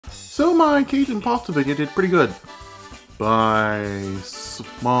So my Cajun pasta video did pretty good. By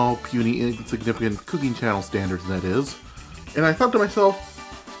small, puny, insignificant cooking channel standards, that is. And I thought to myself,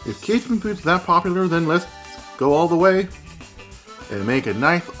 if Cajun food's that popular, then let's go all the way and make a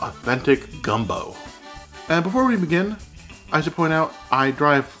nice, authentic gumbo. And before we begin, I should point out I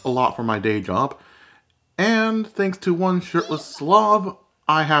drive a lot for my day job, and thanks to one shirtless slob,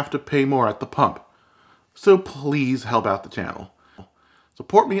 I have to pay more at the pump. So please help out the channel.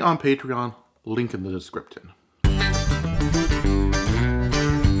 Support me on Patreon, link in the description.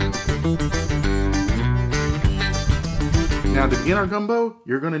 Now to begin our gumbo,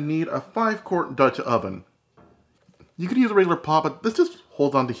 you're going to need a 5-quart Dutch oven. You can use a regular pot, but this just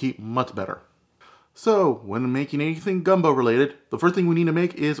holds on to heat much better. So, when making anything gumbo related, the first thing we need to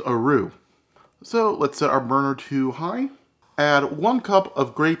make is a roux. So, let's set our burner to high. Add 1 cup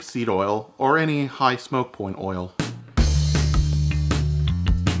of grapeseed oil, or any high smoke point oil.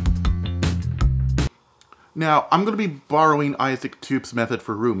 Now, I'm going to be borrowing Isaac Toop's method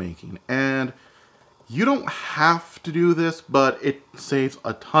for roux making, and you don't have to do this, but it saves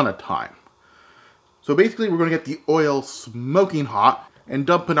a ton of time. So basically, we're going to get the oil smoking hot and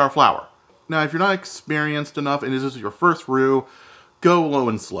dump in our flour. Now, if you're not experienced enough and this is your first roux, go low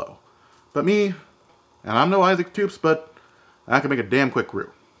and slow. But me, and I'm no Isaac Toop's, but I can make a damn quick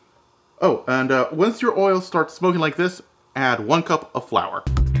roux. Oh, and once your oil starts smoking like this, add 1 cup of flour.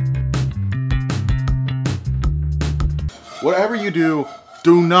 Whatever you do,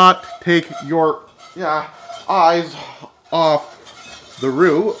 do not take your eyes off the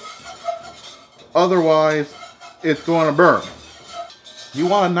roux, otherwise it's going to burn. You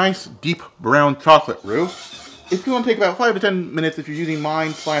want a nice deep brown chocolate roux. It's going to take about 5 to 10 minutes if you're using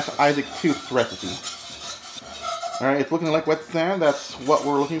mine / Isaac Toop's recipe. Alright, it's looking like wet sand, that's what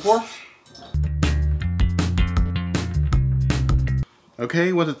we're looking for.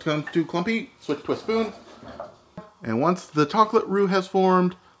 Okay, once it's turned too clumpy, switch to a spoon. And once the chocolate roux has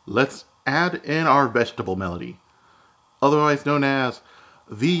formed, let's add in our vegetable melody, otherwise known as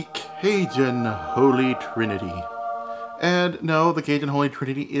the Cajun Holy Trinity. And no, the Cajun Holy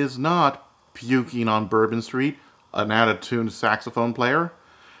Trinity is not puking on Bourbon Street, an out-of-tune saxophone player,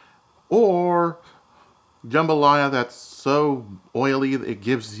 or jambalaya that's so oily that it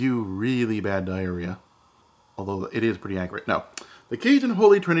gives you really bad diarrhea. Although it is pretty accurate. No, the Cajun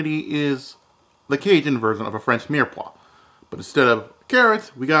Holy Trinity is the Cajun version of a French mirepoix. But instead of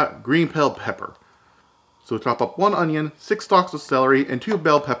carrots, we got green bell pepper. So chop up 1 onion, 6 stalks of celery, and 2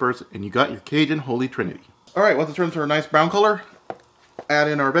 bell peppers, and you got your Cajun Holy Trinity. Alright, once it turns to a nice brown color, add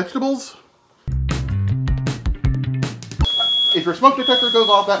in our vegetables. If your smoke detector goes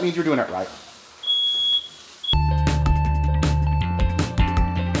off, that means you're doing it right.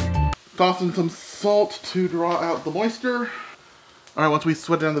 Toss in some salt to draw out the moisture. Alright, once we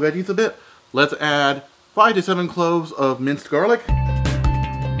sweat down the veggies a bit, let's add 5 to 7 cloves of minced garlic.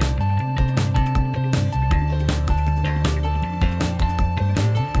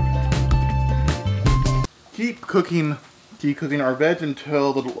 Keep cooking our veg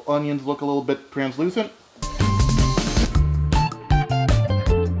until the onions look a little bit translucent.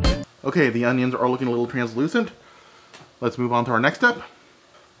 Okay, the onions are looking a little translucent. Let's move on to our next step.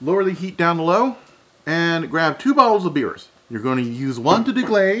 Lower the heat down to low and grab 2 bottles of beers. You're going to use 1 to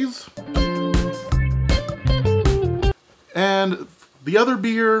deglaze. And the other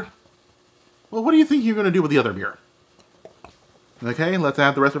beer, well, what do you think you're going to do with the other beer? Okay, let's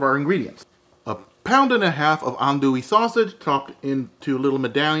add the rest of our ingredients. 1.5 pounds of andouille sausage chopped into little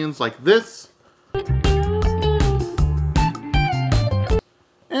medallions like this.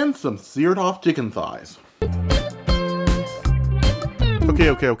 And some seared off chicken thighs.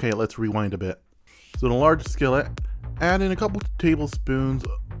 Okay, let's rewind a bit. So in a large skillet, add in a couple tablespoons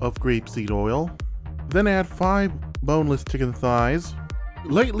of grapeseed oil. Then add 5 boneless chicken thighs.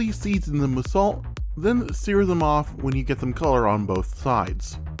 Lightly season them with salt, then sear them off when you get them color on both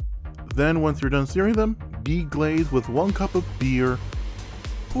sides. Then once you're done searing them, deglaze with 1 cup of beer.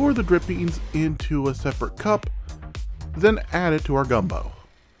 Pour the drippings into a separate cup, then add it to our gumbo.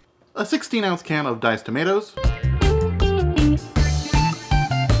 A 16-ounce can of diced tomatoes.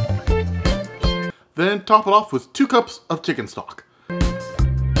 Then top it off with 2 cups of chicken stock.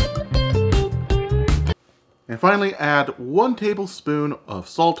 And finally add 1 tablespoon of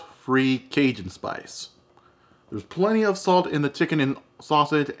salt-free Cajun spice. There's plenty of salt in the chicken and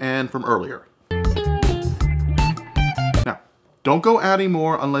sausage and from earlier. Now, don't go adding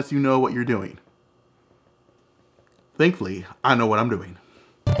more unless you know what you're doing. Thankfully, I know what I'm doing.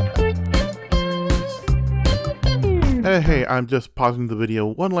 Hey, I'm just pausing the video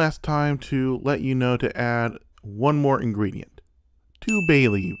one last time to let you know to add one more ingredient. 2 bay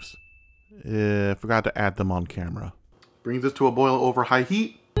leaves. Forgot to add them on camera. Brings this to a boil over high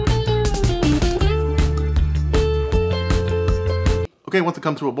heat. Okay, once it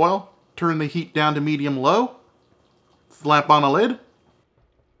comes to a boil, turn the heat down to medium-low. Slap on a lid.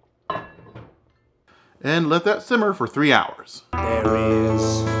 And let that simmer for 3 hours. There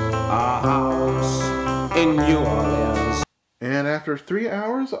is a house in New Orleans. And after 3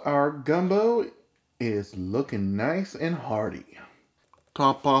 hours, our gumbo is looking nice and hearty.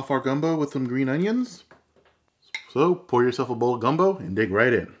 Top off our gumbo with some green onions. So pour yourself a bowl of gumbo and dig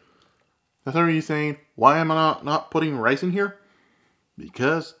right in. Now some of you saying, why am I not putting rice in here?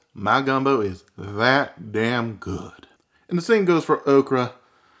 Because my gumbo is that damn good. And the same goes for okra.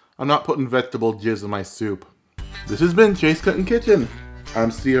 I'm not putting vegetable jizz in my soup. This has been Chase Cuttin Kitchen. I'm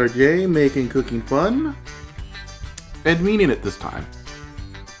CRJ, making cooking fun. And meaning it this time.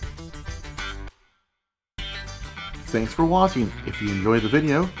 Thanks for watching. If you enjoyed the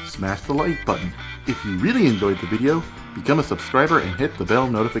video, smash the like button. If you really enjoyed the video, become a subscriber and hit the bell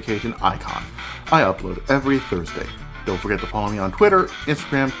notification icon. I upload every Thursday. Don't forget to follow me on Twitter,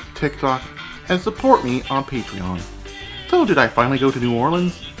 Instagram, TikTok, and support me on Patreon. So did I finally go to New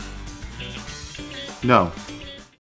Orleans? No,